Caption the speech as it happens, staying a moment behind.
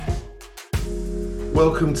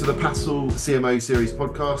Welcome to the Passel CMO Series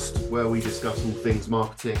podcast, where we discuss all things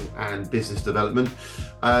marketing and business development.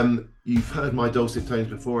 You've heard my dulcet tones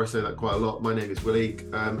before, I say that quite a lot. My name is Willie.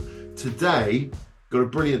 Today, got a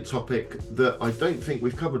brilliant topic that I don't think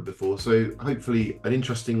we've covered before, so hopefully an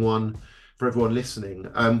interesting one for everyone listening.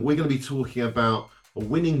 We're going to be talking about a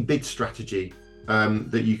winning bid strategy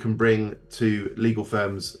that you can bring to legal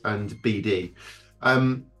firms and BD.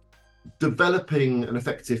 Developing an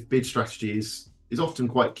effective bid strategy is often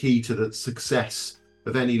quite key to the success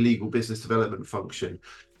of any legal business development function.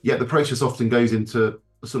 Yet the process often goes into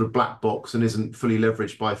a sort of black box and isn't fully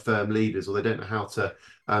leveraged by firm leaders, or they don't know how to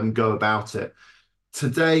go about it.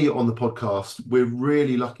 Today on the podcast, we're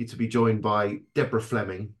really lucky to be joined by Deborah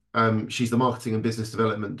Fleming. She's the Marketing and Business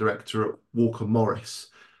Development Director at Walker Morris.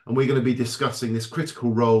 And we're going to be discussing this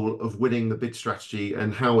critical role of winning the bid strategy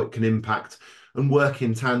and how it can impact and work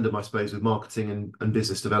in tandem, I suppose, with marketing and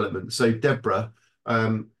business development. So Deborah,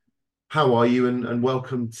 how are you, and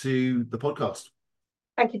welcome to the podcast.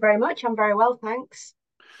 Thank you very much. I'm very well, thanks.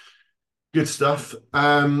 Good stuff.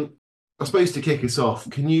 I suppose to kick us off,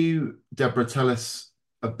 can you, Deborah, tell us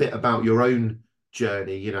a bit about your own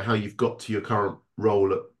journey, how you've got to your current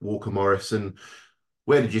role at Walker Morris, and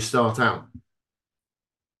where did you start out?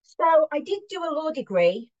 So I did do a law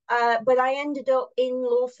degree, but I ended up in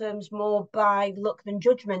law firms more by luck than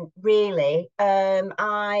judgment, really.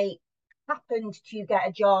 I happened to get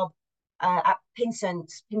a job at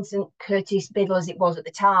Pinsent Curtis Biddle, as it was at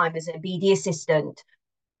the time, as a BD assistant.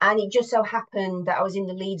 And it just so happened that I was in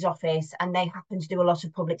the Leeds office and they happened to do a lot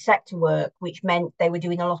of public sector work, which meant they were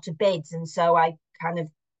doing a lot of bids. And so I kind of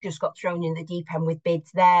just got thrown in the deep end with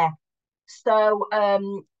bids there. So I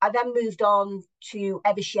then moved on to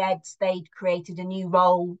Eversheds. They'd created a new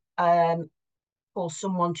role for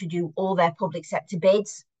someone to do all their public sector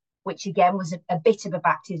bids, which again was a bit of a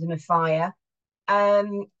baptism of fire.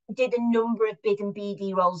 Did a number of bid and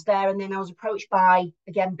BD roles there, and then I was approached by,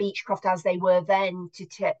 again, Beechcroft, as they were then, to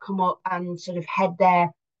come up and sort of head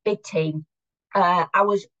their bid team. I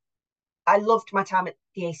loved my time at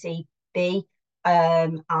DACB.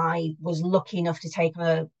 I was lucky enough to take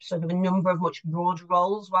a sort of a number of much broader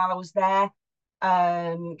roles while I was there.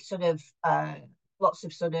 Lots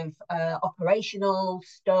of sort of operational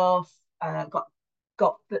stuff.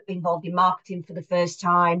 Got involved in marketing for the first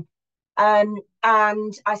time. And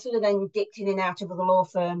I sort of then dipped in and out of other law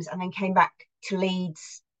firms, and then came back to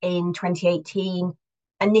Leeds in 2018,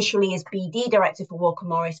 initially as BD director for Walker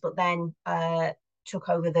Morris, but then took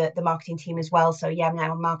over the marketing team as well. So yeah, I'm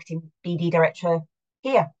now a marketing BD director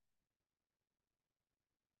here.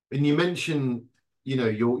 And you mentioned,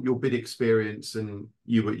 your bid experience, and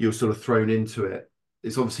you're sort of thrown into it.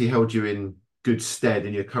 It's obviously held you in good stead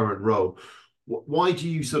in your current role. Why do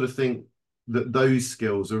you sort of think that those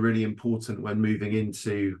skills are really important when moving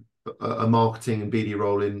into a marketing and BD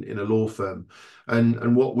role in a law firm?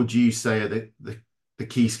 And what would you say are the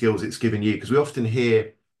key skills it's given you? Because we often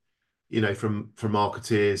hear, from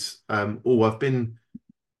marketeers, I've been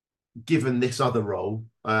given this other role.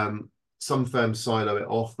 Some firms silo it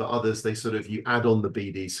off, but others, you add on the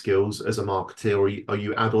BD skills as a marketer, or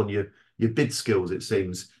you add on your bid skills, it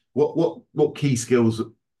seems. What key skills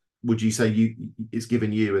would you say it's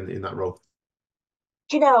given you in that role?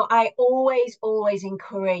 I always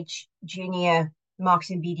encourage junior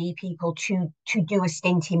marketing BD people to do a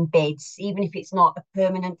stint in bids, even if it's not a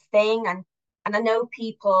permanent thing. And I know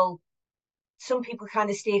some people kind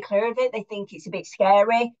of steer clear of it. They think it's a bit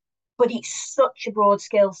scary, but it's such a broad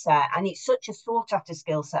skill set, and it's such a sought after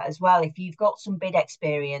skill set as well. If you've got some bid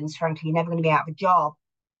experience, frankly, you're never going to be out of a job.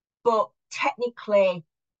 But technically,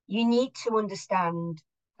 you need to understand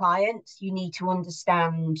clients, you need to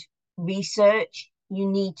understand research, you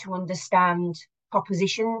need to understand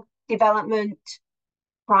proposition development,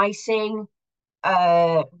 pricing,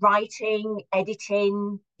 writing,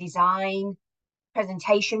 editing, design,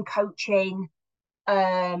 presentation coaching,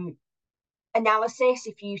 analysis.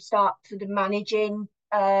 If you start sort of managing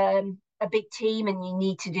a big team and you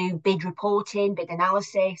need to do bid reporting, bid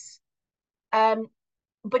analysis.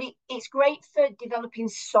 But it's great for developing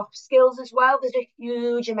soft skills as well. There's a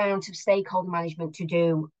huge amount of stakeholder management to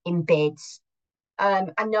do in bids.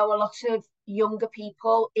 I know a lot of younger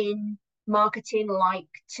people in marketing like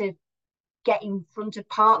to get in front of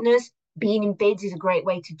partners. Being in bids is a great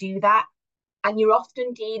way to do that. And you're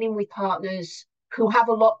often dealing with partners who have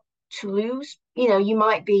a lot to lose. You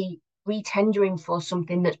might be retendering for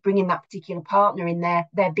something that's bringing that particular partner in their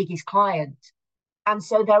biggest client. And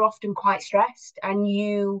so they're often quite stressed, and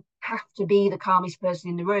you have to be the calmest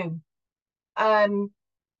person in the room.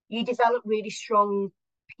 You develop really strong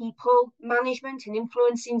people management and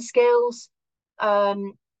influencing skills.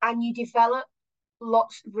 and you develop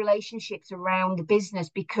lots of relationships around the business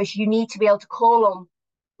because you need to be able to call on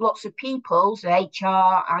lots of people, so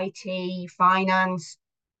HR, IT, finance,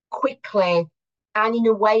 quickly and in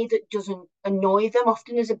a way that doesn't annoy them.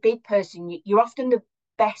 Often, as a bid person, you're often the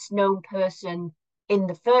best known person in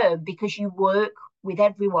the firm because you work with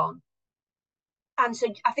everyone. And so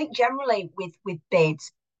I think generally with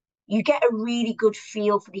bids, you get a really good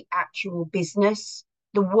feel for the actual business.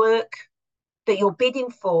 The work that you're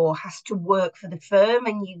bidding for has to work for the firm,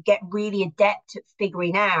 and you get really adept at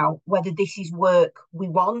figuring out whether this is work we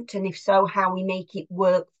want, and if so, how we make it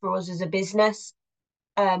work for us as a business.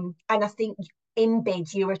 And I think in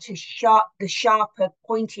bids, you're at the sharper,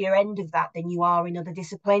 pointier end of that than you are in other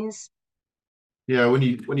disciplines. Yeah, when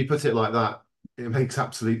you put it like that, it makes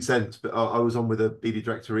absolute sense. But I was on with a BD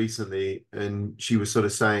director recently, and she was sort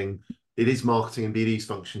of saying it is marketing and BD's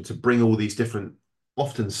function to bring all these different,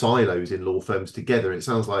 often silos in law firms together. It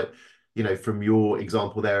sounds like, from your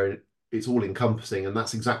example there, it's all encompassing, and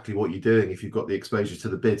that's exactly what you're doing if you've got the exposure to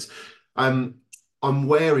the bids. Um, I'm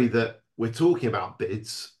wary that we're talking about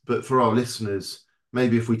bids, but for our listeners,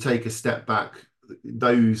 maybe if we take a step back,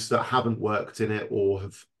 those that haven't worked in it or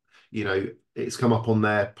have, it's come up on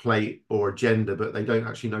their plate or agenda, but they don't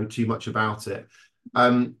actually know too much about it.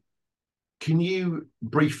 Can you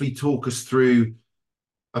briefly talk us through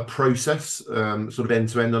a process, sort of end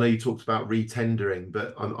to end? I know you talked about retendering,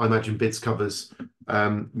 but I imagine bids covers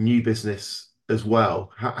new business as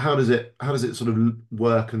well. How does it sort of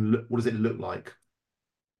work, and what does it look like?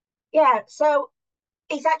 Yeah, so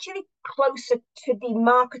it's actually closer to the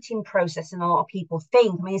marketing process than a lot of people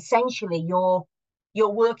think. I mean, essentially, you're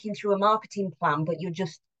working through a marketing plan, but you're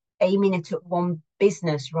just aiming it at one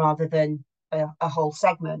business rather than a whole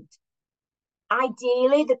segment.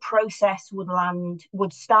 Ideally, the process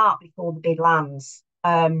would start before the bid lands.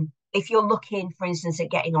 If you're looking, for instance, at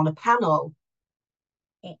getting on a panel,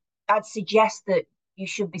 I'd suggest that you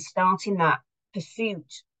should be starting that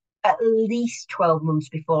pursuit at least 12 months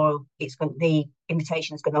before the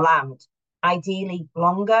invitation is going to land. Ideally,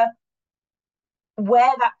 longer.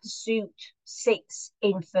 Where that pursuit sits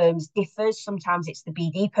in firms differs. Sometimes it's the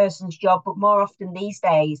BD person's job, but more often these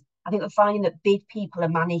days, I think we're finding that bid people are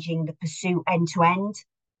managing the pursuit end to end.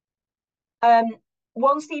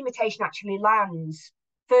 Once the invitation actually lands,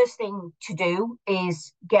 first thing to do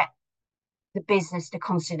is get the business to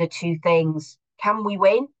consider two things. Can we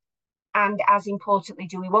win? And as importantly,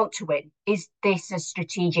 do we want to win? Is this a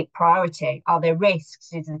strategic priority? Are there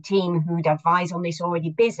risks? Is the team who'd advise on this already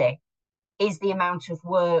busy? Is the amount of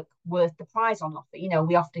work worth the prize on offer?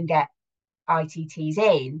 We often get ITTs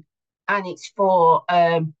in, and it's for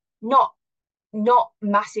not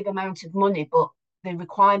massive amount of money, but the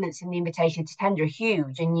requirements in the invitation to tender are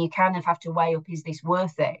huge, and you kind of have to weigh up, is this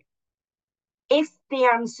worth it? If the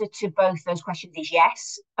answer to both those questions is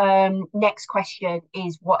yes, next question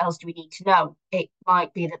is, what else do we need to know? It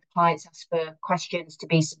might be that the clients ask for questions to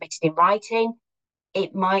be submitted in writing.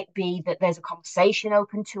 It might be that there's a conversation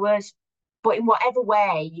open to us. But in whatever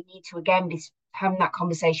way, you need to, again, be having that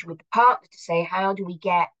conversation with the partner to say, how do we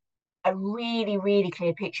get a really, really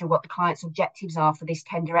clear picture of what the client's objectives are for this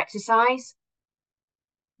tender exercise?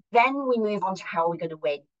 Then we move on to how are we going to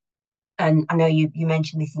win. And I know you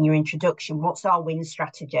mentioned this in your introduction. What's our win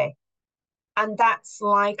strategy? And that's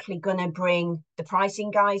likely going to bring the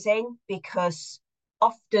pricing guys in, because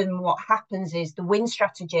often what happens is the win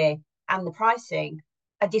strategy and the pricing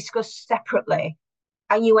are discussed separately.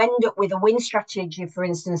 And you end up with a win strategy, for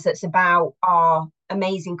instance, that's about our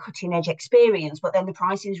amazing cutting edge experience, but then the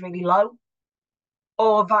pricing is really low.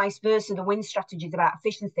 Or vice versa, the win strategy is about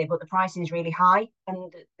efficiency, but the pricing is really high,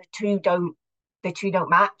 and the two don't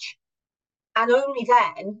match. And only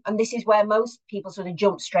then, and this is where most people sort of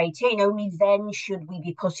jump straight in, only then should we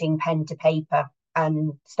be putting pen to paper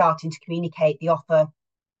and starting to communicate the offer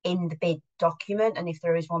in the bid document, and if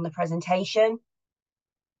there is one, the presentation.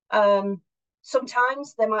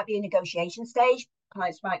 Sometimes there might be a negotiation stage.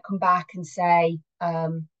 Clients might come back and say,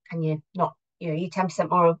 can you not, you're 10%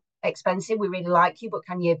 more expensive. We really like you, but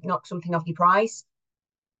can you knock something off your price?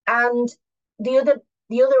 And the other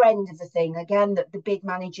end of the thing, again, that the bid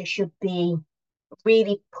manager should be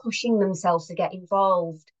really pushing themselves to get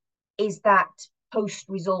involved, is that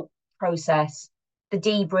post-result process, the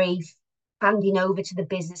debrief, handing over to the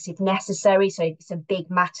business if necessary. So if it's a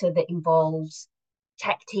big matter that involves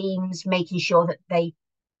tech teams, making sure that they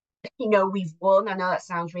we've won. I know that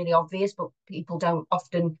sounds really obvious, but people don't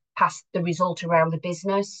often pass the result around the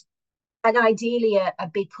business. And ideally a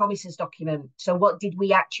bid promises document. So what did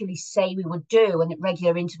we actually say we would do? And at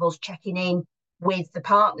regular intervals, checking in with the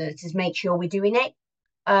partner to make sure we're doing it.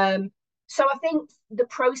 So I think the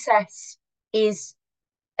process is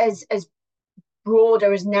as broad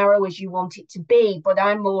or as narrow as you want it to be, but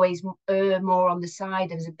I'm always more on the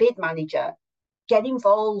side as a bid manager. Get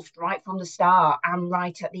involved right from the start and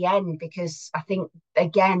right at the end, because I think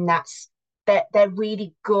again they're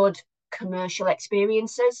really good commercial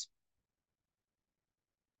experiences.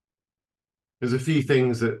 There's a few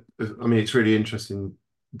things that I mean, it's really interesting,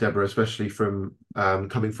 Deborah, especially from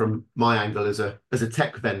coming from my angle as a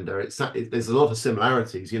tech vendor. There's a lot of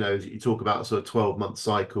similarities. You know, you talk about a sort of 12-month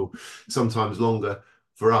cycle, sometimes longer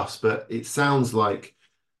for us, but it sounds like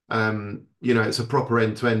you know, it's a proper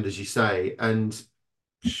end to end, as you say, and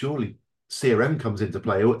surely CRM comes into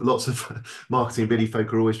play. Lots of marketing biddy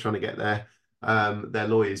folk are always trying to get their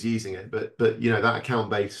lawyers using it, but you know, that account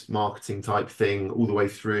based marketing type thing all the way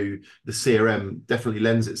through the CRM definitely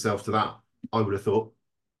lends itself to that. I would have thought.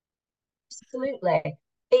 Absolutely.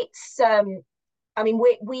 It's I mean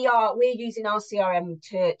we're using our CRM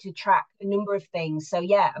to track a number of things. So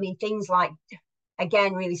yeah, I mean things like,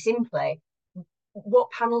 again, really simply,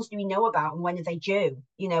 what panels do we know about and when are they due?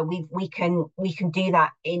 You know, we can do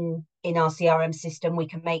that in our CRM system. We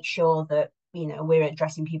can make sure that, you know, we're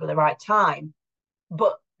addressing people at the right time.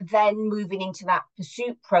 But then moving into that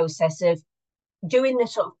pursuit process of doing the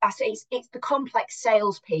sort of, it's the complex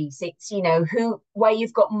sales piece. It's, you know, where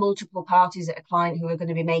you've got multiple parties at a client who are going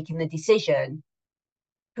to be making the decision.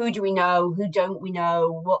 Who do we know? Who don't we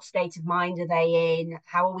know? What state of mind are they in?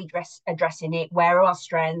 How are we addressing it? Where are our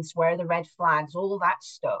strengths? Where are the red flags? All that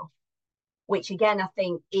stuff, which again I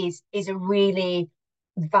think is a really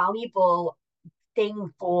valuable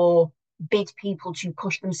thing for bid people to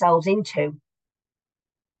push themselves into.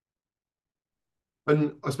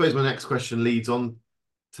 And I suppose my next question leads on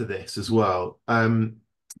to this as well,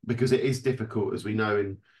 because it is difficult, as we know,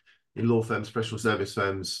 in law firms, professional service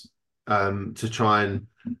firms, to try and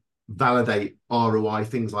validate ROI,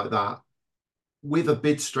 things like that. With a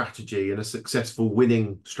bid strategy and a successful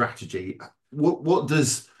winning strategy, what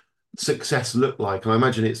does success look like? And I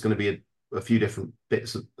imagine it's going to be a few different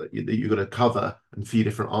bits that you're going to cover and a few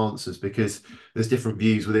different answers because there's different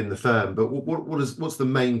views within the firm. But what's the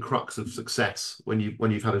main crux of success when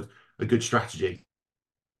you've had a good strategy?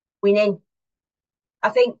 Winning. I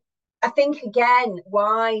think I think again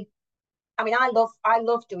why, I mean I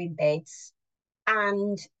love doing bids,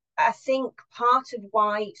 and I think part of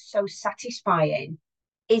why it's so satisfying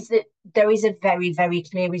is that there is a very, very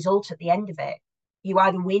clear result at the end of it. You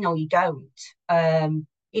either win or you don't.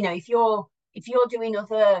 You know, if you're doing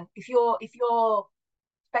other, if you're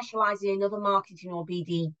specializing in other marketing or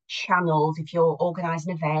BD channels, if you're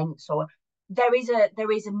organizing events, or there is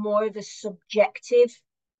a more of a subjective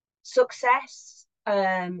success.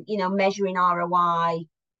 You know, measuring ROI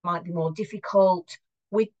might be more difficult.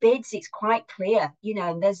 With bids, it's quite clear, you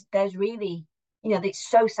know, and there's really, you know, it's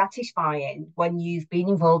so satisfying when you've been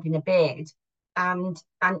involved in a bid and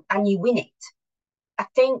you win it. I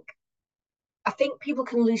think I think people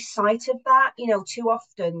can lose sight of that. You know, too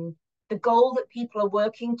often the goal that people are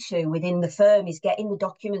working to within the firm is getting the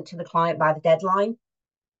document to the client by the deadline.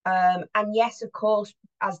 And yes, of course,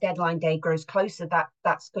 as deadline day grows closer,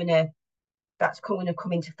 that's going to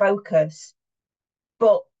come into focus.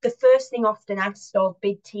 But the first thing often asked of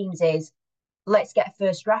bid teams is, let's get a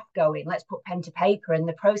first draft going, let's put pen to paper. And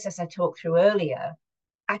the process I talked through earlier,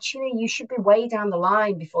 actually, you should be way down the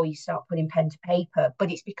line before you start putting pen to paper.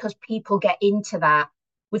 But it's because people get into that.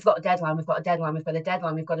 We've got a deadline, we've got a deadline, we've got a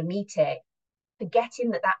deadline, we've got to meet it. Forgetting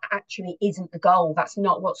that that actually isn't the goal. That's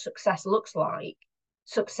not what success looks like.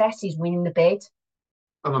 Success is winning the bid.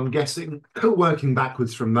 And I'm guessing, working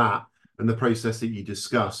backwards from that and the process that you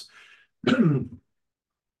discuss,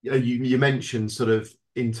 you mentioned sort of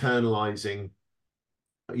internalizing,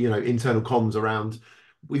 you know, internal comms around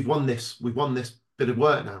we've won this bit of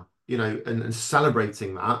work now, you know, and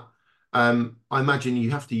celebrating that. I imagine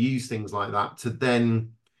you have to use things like that to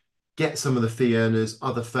then get some of the fee earners,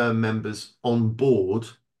 other firm members on board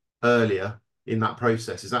earlier in that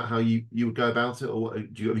process. Is that how you would go about it, or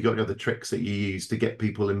have you got any other tricks that you use to get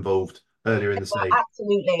people involved earlier in the stage?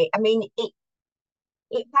 Absolutely. I mean,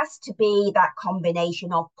 it has to be that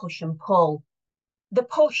combination of push and pull. The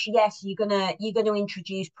push, yes, you're gonna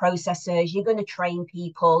introduce processes, you're gonna train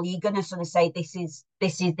people, you're gonna sort of say this is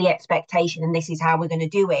the expectation and this is how we're gonna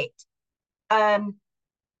do it. Um,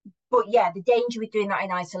 but yeah, the danger with doing that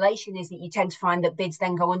in isolation is that you tend to find that bids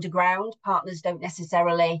then go underground. Partners don't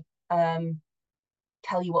necessarily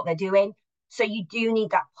tell you what they're doing. So you do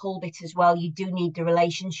need that pull bit as well. You do need the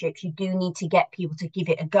relationships. You do need to get people to give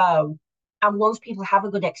it a go. And once people have a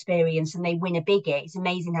good experience and they win a biggie, it's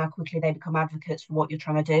amazing how quickly they become advocates for what you're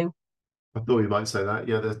trying to do. I thought you might say that.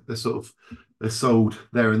 Yeah, they're sort of they're sold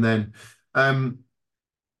there and then. Um,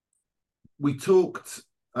 we talked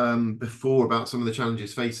before about some of the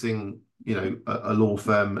challenges facing, a law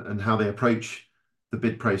firm and how they approach the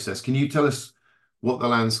bid process. Can you tell us what the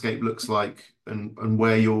landscape looks like and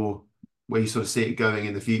where you sort of see it going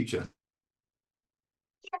in the future?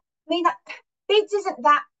 I mean, bids isn't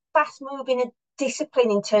that fast moving a discipline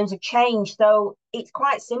in terms of change, so it's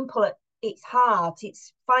quite simple at its heart.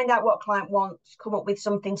 It's find out what client wants, come up with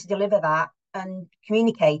something to deliver that, and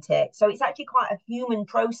communicate it. So it's actually quite a human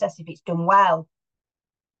process if it's done well.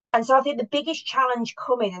 And so I think the biggest challenge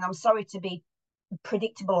coming, and I'm sorry to be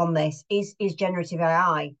predictable on this, is generative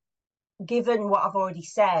AI. Given what I've already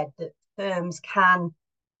said, that firms can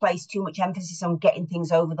place too much emphasis on getting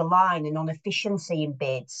things over the line and on efficiency in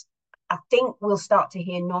bids, I think we'll start to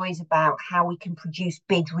hear noise about how we can produce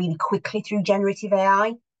bids really quickly through generative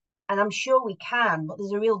AI. And I'm sure we can, but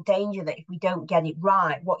there's a real danger that if we don't get it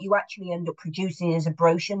right, what you actually end up producing is a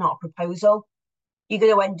brochure, not a proposal. You're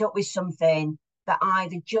going to end up with something that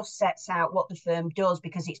either just sets out what the firm does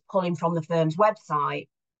because it's pulling from the firm's website,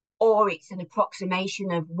 or it's an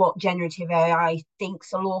approximation of what generative AI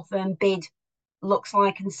thinks a law firm bid looks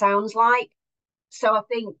like and sounds like. So I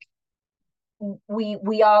think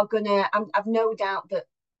we are gonna. I've no doubt that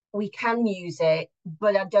we can use it,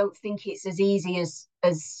 but I don't think it's as easy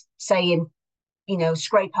as saying,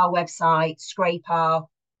 scrape our website, scrape our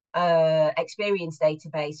experience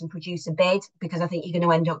database and produce a bid, because I think you're going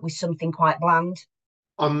to end up with something quite bland.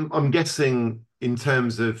 I'm guessing in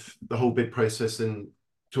terms of the whole bid process and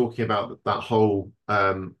talking about that whole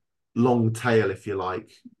long tail, if you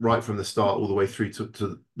like, right from the start all the way through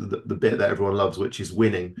to the bit that everyone loves, which is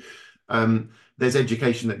winning. There's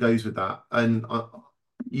education that goes with that, and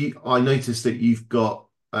I noticed that you've got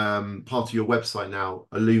part of your website now,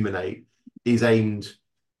 Illuminate, is aimed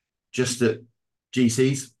just at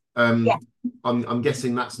GCs. Yeah. I'm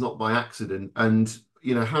guessing that's not by accident. And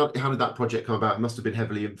how did that project come about? It must have been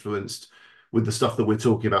heavily influenced with the stuff that we're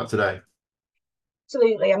talking about today.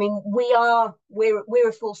 Absolutely. I mean, we're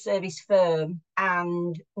a full service firm,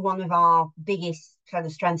 and one of our biggest kind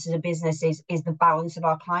of strengths as a business is the balance of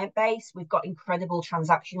our client base. We've got incredible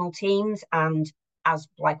transactional teams, and as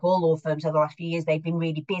like all law firms over the last few years, they've been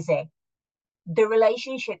really busy. The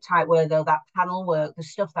relationship type work, though, that panel work, the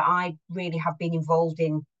stuff that I really have been involved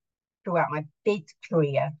in throughout my bid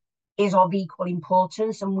career, is of equal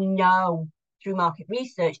importance. And we know through market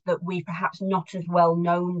research that we're perhaps not as well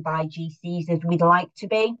known by GCs as we'd like to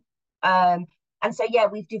be. And so, yeah,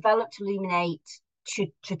 we've developed Illuminate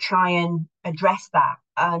to try and address that.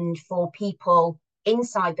 And for people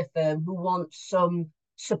inside the firm who want some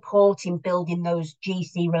support in building those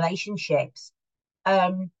GC relationships,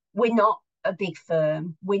 we're not a big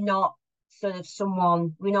firm. We're not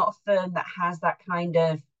we're not a firm that has that kind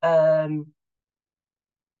of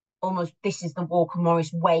almost this is the Walker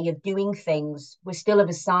Morris way of doing things. We're still of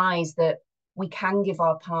a size that we can give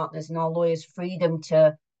our partners and our lawyers freedom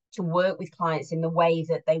to work with clients in the way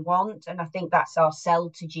that they want. And I think that's our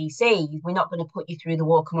sell to GC. We're not going to put you through the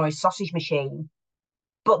Walker Morris sausage machine,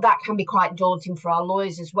 but that can be quite daunting for our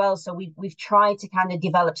lawyers as well. So we've tried to kind of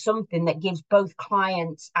develop something that gives both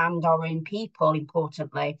clients and our own people,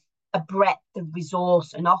 importantly, a breadth of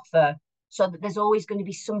resource and offer, so that there's always going to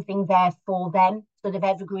be something there for them, sort of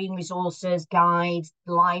evergreen resources, guides,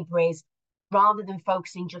 libraries, rather than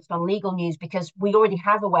focusing just on legal news, because we already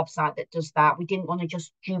have a website that does that. We didn't want to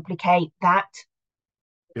just duplicate that.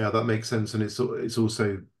 Yeah, that makes sense, and it's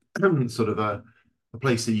also sort of a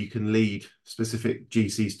place that you can lead specific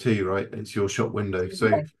GCs to, right? It's your shop window.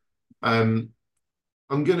 So um,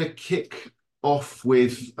 I'm going to kick off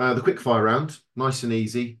with the quick fire round, nice and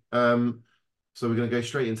easy. So we're going to go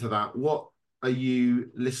straight into that. What are you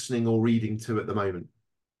listening or reading to at the moment?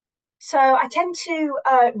 So I tend to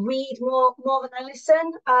read more than I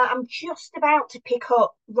listen. I'm just about to pick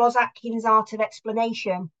up Ros Atkins' Art of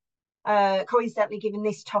Explanation, coincidentally given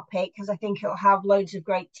this topic, because I think it'll have loads of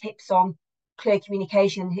great tips on clear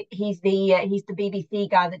communication. He's the BBC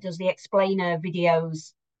guy that does the explainer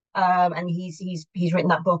videos, and he's written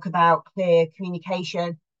that book about clear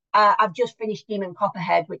communication. I've just finished Demon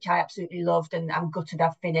Copperhead, which I absolutely loved, and I'm gutted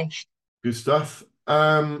I've finished. Good stuff.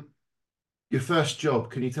 Your first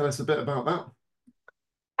job, can you tell us a bit about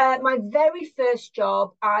that? My very first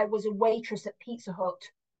job, I was a waitress at Pizza Hut,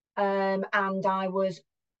 and I was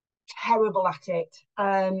terrible at it.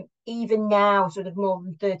 Even now, sort of more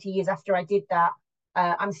than 30 years after I did that,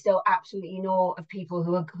 I'm still absolutely in awe of people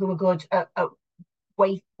who are good at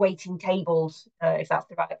waiting tables, if that's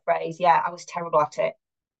the right phrase. Yeah, I was terrible at it.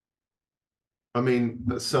 I mean,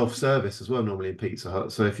 that's self-service as well normally in Pizza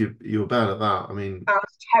Hut. So if you're bad at that, I mean, I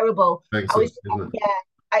was terrible. I thanks, was, isn't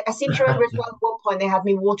yeah. I seem to remember as it? well at one point they had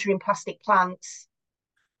me watering plastic plants.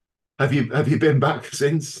 Have you been back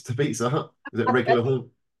since to Pizza Hut? Is it a regular haunt?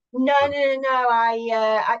 No, no, no, no.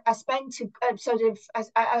 I spent sort of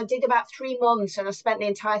I did about 3 months, and I spent the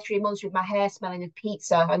entire 3 months with my hair smelling of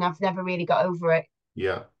pizza, and I've never really got over it.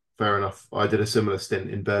 Yeah, fair enough. I did a similar stint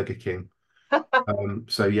in Burger King.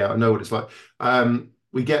 So yeah, I know what it's like.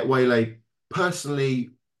 We get waylaid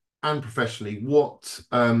personally and professionally. What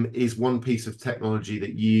is one piece of technology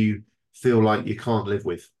that you feel like you can't live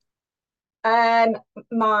with? Um,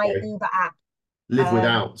 my Sorry, Uber app. live Um,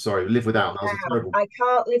 without. Sorry, live live without. That was a without. terrible. I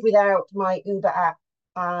can't live without my Uber app.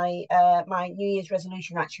 I My New Year's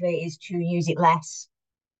resolution actually is to use it less.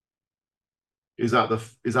 Is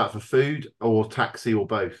that for food or taxi or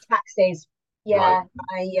both? Taxis. Right.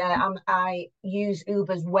 Yeah, I use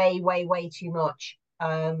Ubers way, way, way too much.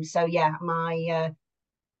 So yeah,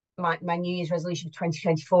 my New Year's resolution for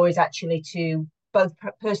 2024 is actually to both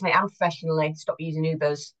personally and professionally stop using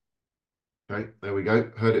Ubers. Okay, there we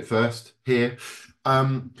go. Heard it first here.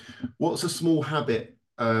 Um, what's a small habit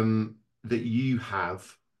that you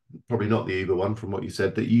have, probably not the Uber one from what you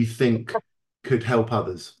said, that you think could help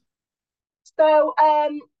others? So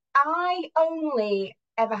I only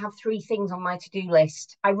ever have three things on my to-do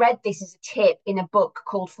list. I read this as a tip in a book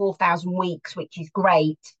called 4,000 Weeks, which is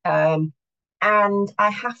great. And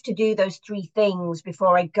I have to do those three things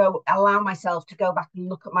before I go allow myself to go back and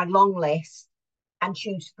look at my long list and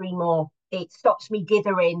choose three more. It stops me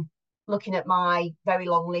dithering, looking at my very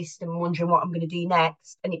long list and wondering what I'm going to do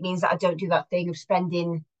next. And it means that I don't do that thing of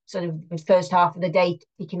spending sort of the first half of the day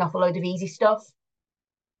ticking off a load of easy stuff.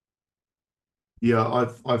 Yeah,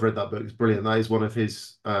 I've read that book. It's brilliant. That is one of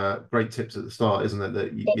his great tips at the start, isn't it? That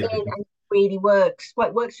It is and it really works. Well,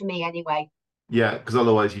 it works for me anyway. yeah, because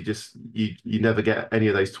otherwise you never get any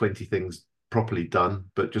of those 20 things properly done,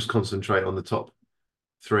 but just concentrate on the top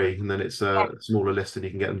three, and then it's Yeah, a smaller list and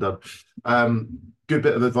you can get them done. Good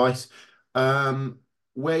bit of advice.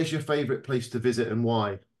 Where's your favorite place to visit and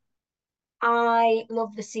why? I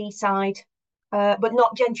love the seaside, but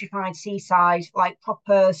not gentrified seaside, like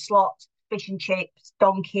proper slot, fish and chips,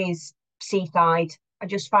 donkeys, seaside. I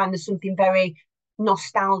just find there's something very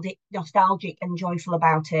nostalgic and joyful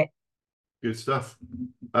about it. Good stuff.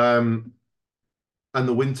 Um, and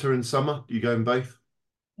the winter and summer, you go in both?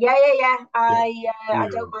 Yeah, yeah, yeah. Yeah. I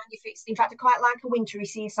don't Yeah. mind if it's. In fact, I quite like a wintry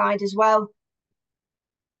seaside as well.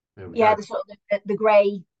 There we Yeah, go. the sort of the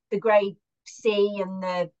grey sea and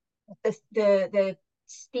the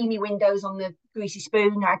steamy windows on the greasy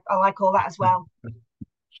spoon. I like all that as well.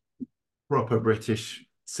 Proper British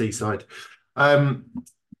seaside. Um,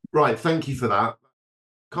 right, thank you for that.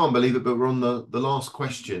 Can't believe it, but we're on the last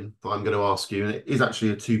question that I'm going to ask you, and it is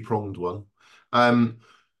actually a two-pronged one. Um,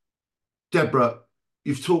 Deborah,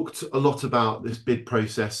 you've talked a lot about this bid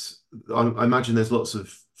process. I imagine there's lots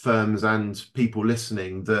of firms and people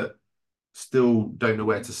listening that still don't know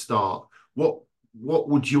where to start. What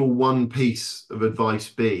would your one piece of advice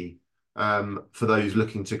be for those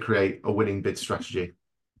looking to create a winning bid strategy?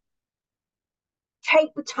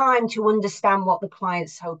 Take the time to understand what the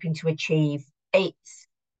client's hoping to achieve.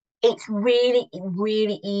 It's really,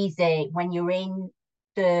 really easy when you're in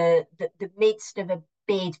the midst of a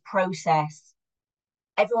bid process.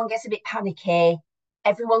 Everyone gets a bit panicky,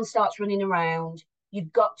 everyone starts running around.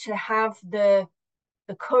 You've got to have the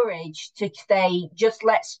courage to say, just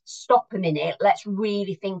let's stop a minute, let's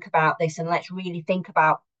really think about this, and let's really think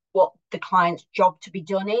about what the client's job to be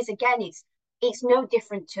done is. Again, it's no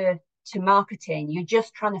different to marketing. You're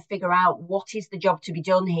just trying to figure out what is the job to be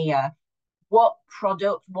done here, what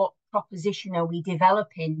product, what proposition are we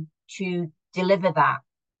developing to deliver that?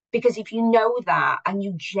 Because if you know that and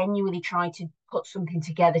you genuinely try to put something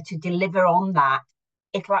together to deliver on that,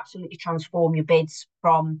 it'll absolutely transform your bids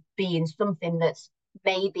from being something that's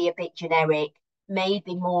maybe a bit generic,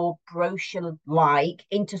 maybe more brochure like,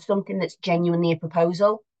 into something that's genuinely a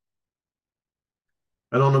proposal.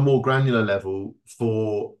 And on a more granular level,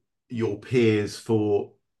 for your peers,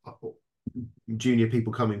 for junior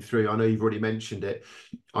people coming through, I know you've already mentioned it,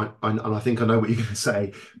 and I think I know what you're going to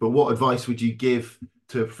say, but what advice would you give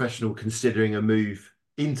to a professional considering a move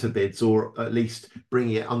into bids or at least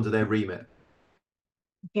bringing it under their remit?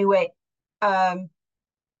 Do it. Um,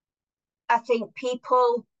 I think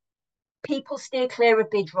people steer clear of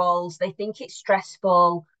bid roles. They think it's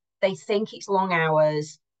stressful. They think it's long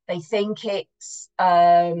hours. They think it's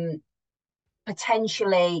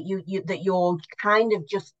potentially you that you're kind of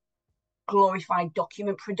just glorified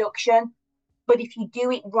document production. But if you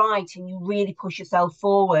do it right and you really push yourself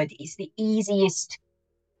forward, it's the easiest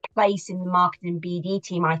place in the marketing and BD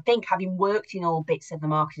team. I think, having worked in all bits of the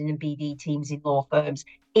marketing and BD teams in law firms,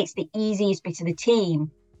 it's the easiest bit of the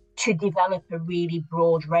team to develop a really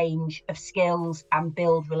broad range of skills and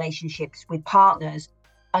build relationships with partners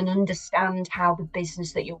and understand how the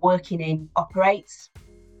business that you're working in operates.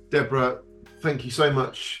 Deborah, thank you so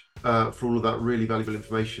much for all of that really valuable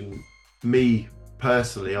information. Me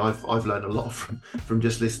personally, I've learned a lot from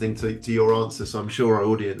just listening to your answers. So I'm sure our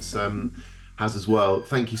audience has as well.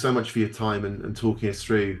 Thank you so much for your time and talking us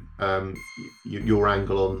through your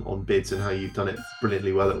angle on bids and how you've done it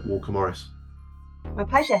brilliantly well at Walker Morris. My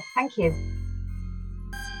pleasure. Thank you.